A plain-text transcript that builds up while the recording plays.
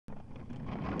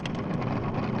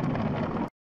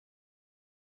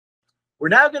We're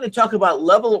now going to talk about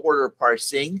level order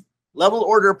parsing. Level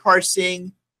order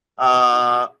parsing,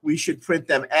 we should print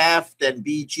them F, then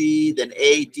BG, then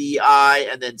A, D, I,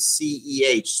 and then C, E,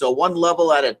 H. So one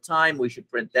level at a time, we should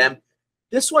print them.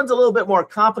 This one's a little bit more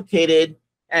complicated,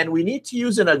 and we need to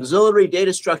use an auxiliary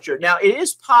data structure. Now, it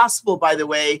is possible, by the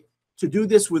way, to do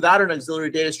this without an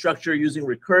auxiliary data structure using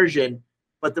recursion,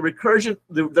 but the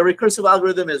recursive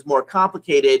algorithm is more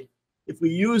complicated. If we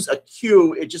use a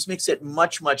queue, it just makes it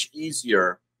much, much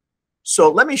easier.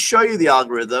 So let me show you the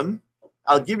algorithm.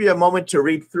 I'll give you a moment to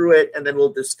read through it, and then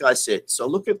we'll discuss it. So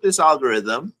look at this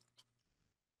algorithm.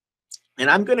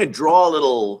 And I'm going to draw a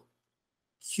little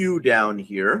queue down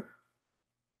here.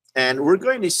 And we're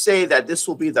going to say that this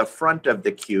will be the front of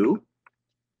the queue,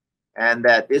 and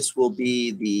that this will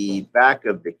be the back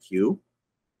of the queue.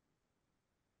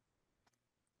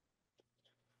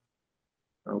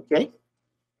 Okay.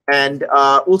 And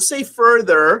we'll say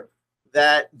further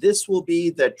that this will be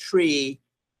the tree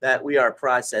that we are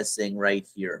processing right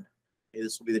here. Okay,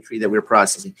 this will be the tree that we're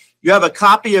processing. You have a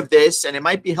copy of this, and it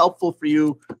might be helpful for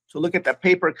you to look at the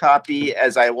paper copy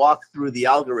as I walk through the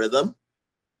algorithm.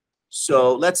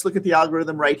 So let's look at the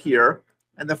algorithm right here.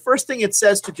 And the first thing it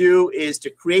says to do is to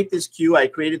create this queue. I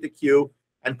created the queue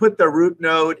and put the root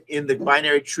node in the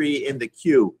binary tree in the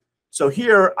queue. So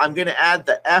here, I'm going to add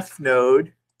the F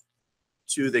node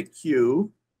to the queue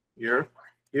here.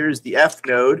 Here's the F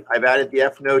node. I've added the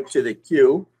F node to the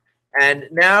queue. And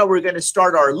now we're going to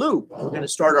start our loop. We're going to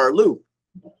start our loop.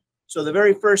 So the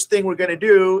very first thing we're going to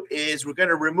do is we're going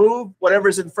to remove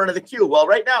whatever's in front of the queue. Well,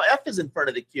 right now, F is in front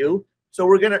of the queue. So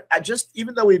we're going to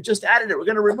even though we've just added it, we're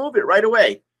going to remove it right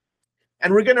away.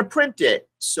 And we're going to print it.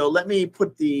 So let me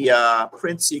put the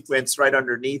print sequence right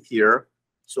underneath here.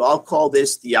 So I'll call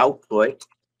this the output.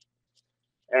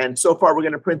 And so far, we're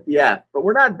going to print the F. But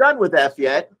we're not done with F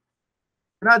yet.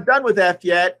 We're not done with F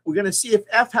yet. We're going to see if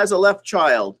F has a left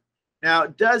child. Now,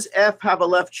 does F have a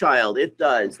left child? It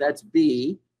does. That's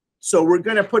B. So we're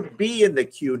going to put B in the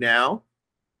queue now.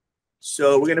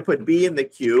 So we're going to put B in the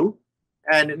queue.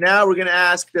 And now we're going to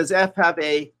ask, does F have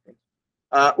a,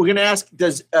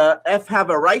 does F have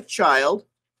a right child?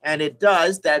 And it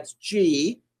does. That's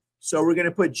G. So we're going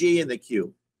to put G in the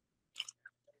queue.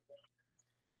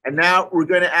 And now we're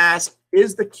going to ask,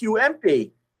 is the queue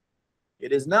empty?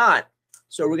 It is not.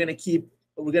 So we're going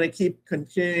to keep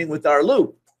continuing with our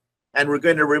loop. And we're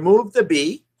going to remove the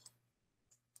B.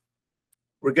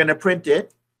 We're going to print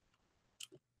it.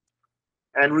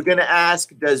 And we're going to ask,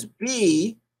 does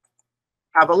B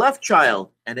have a left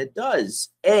child? And it does,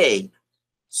 A.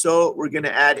 So we're going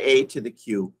to add A to the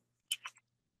queue.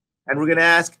 And we're going to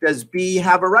ask, does B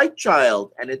have a right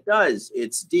child? And it does,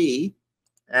 it's D.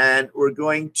 And we're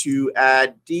going to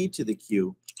add D to the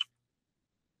queue.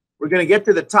 We're going to get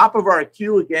to the top of our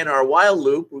queue again, our while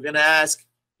loop. We're going to ask,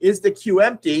 is the queue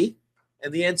empty?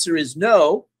 And the answer is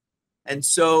no. And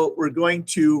so we're going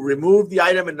to remove the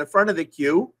item in the front of the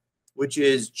queue, which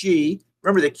is G.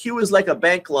 Remember, the queue is like a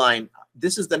bank line.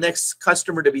 This is the next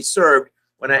customer to be served.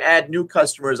 When I add new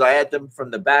customers, I add them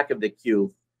from the back of the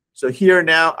queue. So here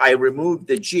now I remove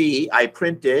the G, I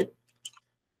print it,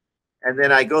 and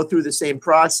then I go through the same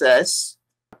process.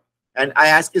 And I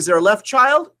ask, is there a left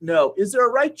child? No. Is there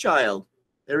a right child?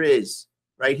 There is,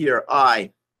 right here,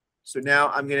 I. So now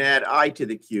I'm going to add I to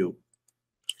the queue.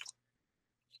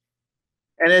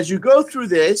 And as you go through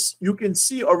this, you can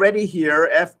see already here,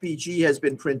 FBG has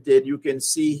been printed. You can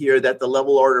see here that the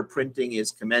level order printing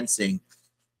is commencing.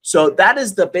 So that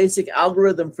is the basic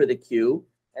algorithm for the queue.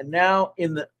 And now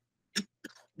in the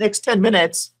next 10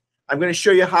 minutes, I'm going to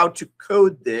show you how to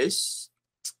code this.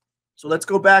 So let's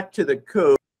go back to the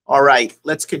code. All right,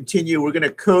 let's continue. We're going to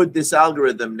code this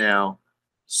algorithm now.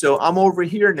 So I'm over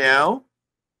here now,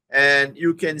 and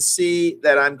you can see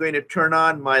that I'm going to turn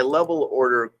on my level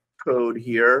order code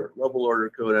here. Level order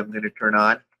code I'm going to turn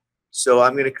on. So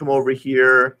I'm going to come over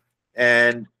here,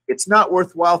 and it's not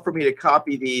worthwhile for me to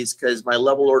copy these because my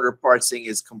level order parsing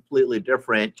is completely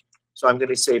different. So I'm going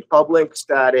to say public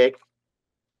static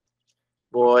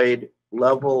void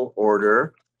level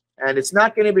order. And it's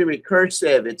not going to be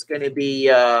recursive. It's going to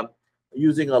be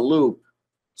using a loop.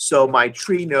 So my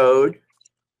tree node,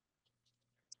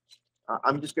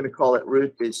 I'm just going to call it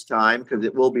root this time because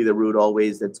it will be the root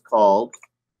always that's called.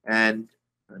 And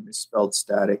I misspelled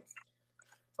static.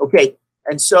 Okay.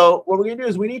 And so what we're going to do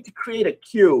is we need to create a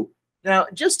queue. Now,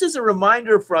 just as a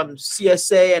reminder from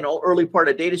CSA and early part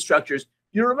of data structures,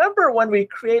 you remember when we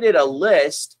created a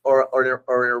list or an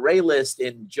array list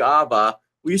in Java,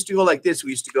 we used to go like this. We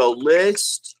used to go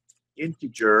list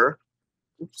integer,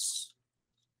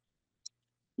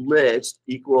 list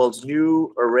equals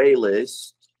new array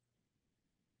list.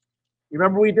 You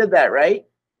remember we did that, right?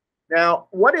 Now,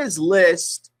 what is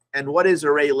list and what is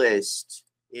array list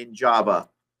in Java?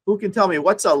 Who can tell me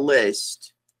what's a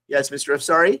list? Yes, Mr.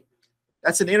 Afsari?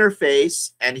 That's an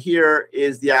interface, and here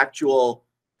is the actual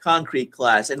concrete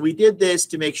class. And we did this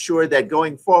to make sure that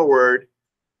going forward,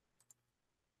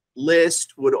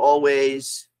 list would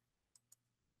always,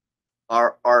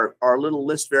 our little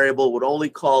list variable would only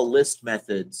call list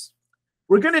methods.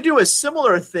 We're going to do a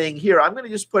similar thing here. I'm going to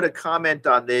just put a comment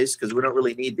on this because we don't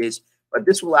really need this, but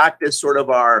this will act as sort of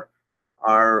our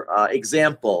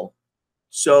example.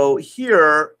 So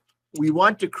here we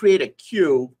want to create a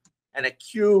queue, and a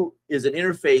queue is an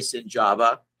interface in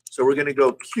Java. So we're going to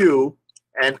go queue.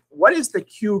 And what is the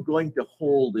queue going to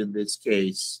hold in this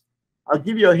case? I'll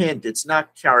give you a hint. It's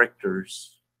not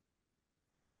characters.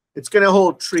 It's going to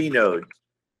hold tree nodes.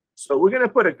 So we're going to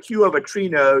put a queue of a tree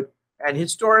node. And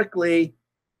historically,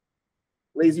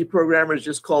 lazy programmers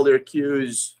just call their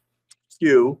queues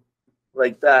queue,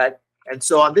 like that. And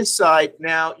so on this side,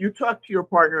 now you talk to your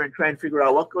partner and try and figure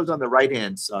out what goes on the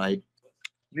right-hand side.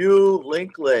 New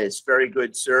linked list. Very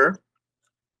good, sir.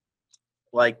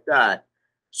 Like that.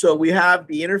 So we have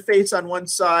the interface on one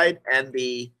side and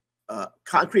the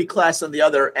concrete class on the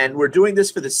other. And we're doing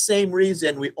this for the same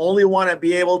reason. We only want to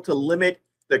be able to limit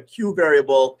the queue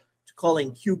variable to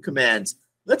calling queue commands.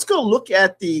 Let's go look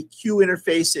at the queue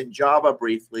interface in Java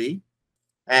briefly.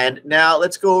 And now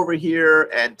let's go over here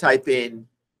and type in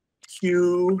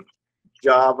queue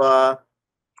Java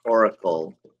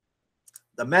Oracle.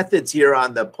 The methods here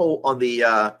on the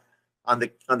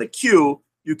queue,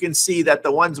 you can see that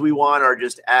the ones we want are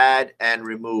just add and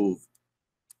remove.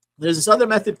 There's this other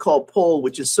method called pull,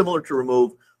 which is similar to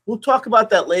remove. We'll talk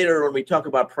about that later when we talk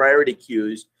about priority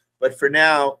queues. But for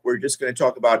now, we're just going to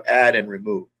talk about add and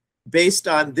remove. Based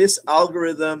on this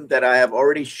algorithm that I have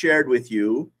already shared with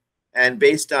you, and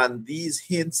based on these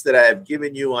hints that I have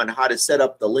given you on how to set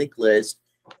up the linked list,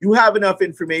 you have enough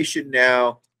information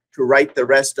now to write the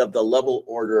rest of the level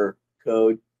order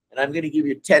code. And I'm going to give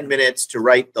you 10 minutes to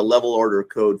write the level order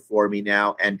code for me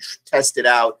now and test it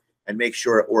out and make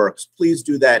sure it works. Please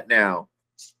do that now.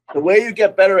 The way you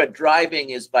get better at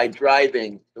driving is by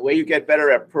driving. The way you get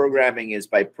better at programming is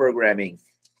by programming.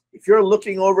 If you're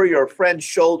looking over your friend's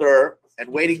shoulder and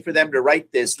waiting for them to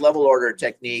write this level order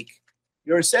technique,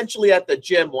 you're essentially at the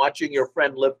gym watching your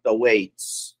friend lift the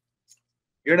weights.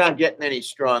 You're not getting any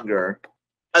stronger.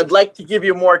 I'd like to give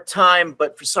you more time,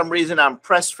 but for some reason I'm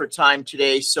pressed for time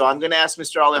today. So I'm going to ask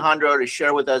Mr. Alejandro to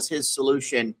share with us his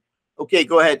solution. Okay,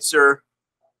 go ahead, sir.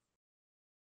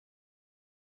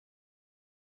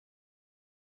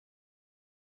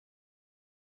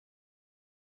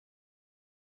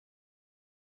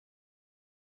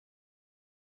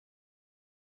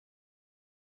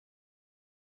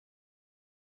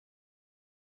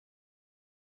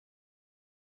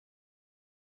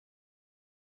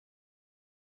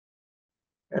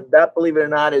 And that, believe it or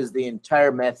not, is the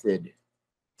entire method.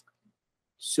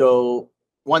 So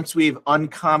once we've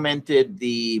uncommented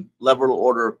the level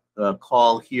order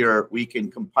call here, we can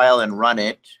compile and run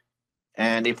it.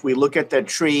 And if we look at the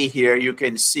tree here, you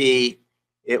can see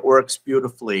it works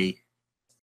beautifully.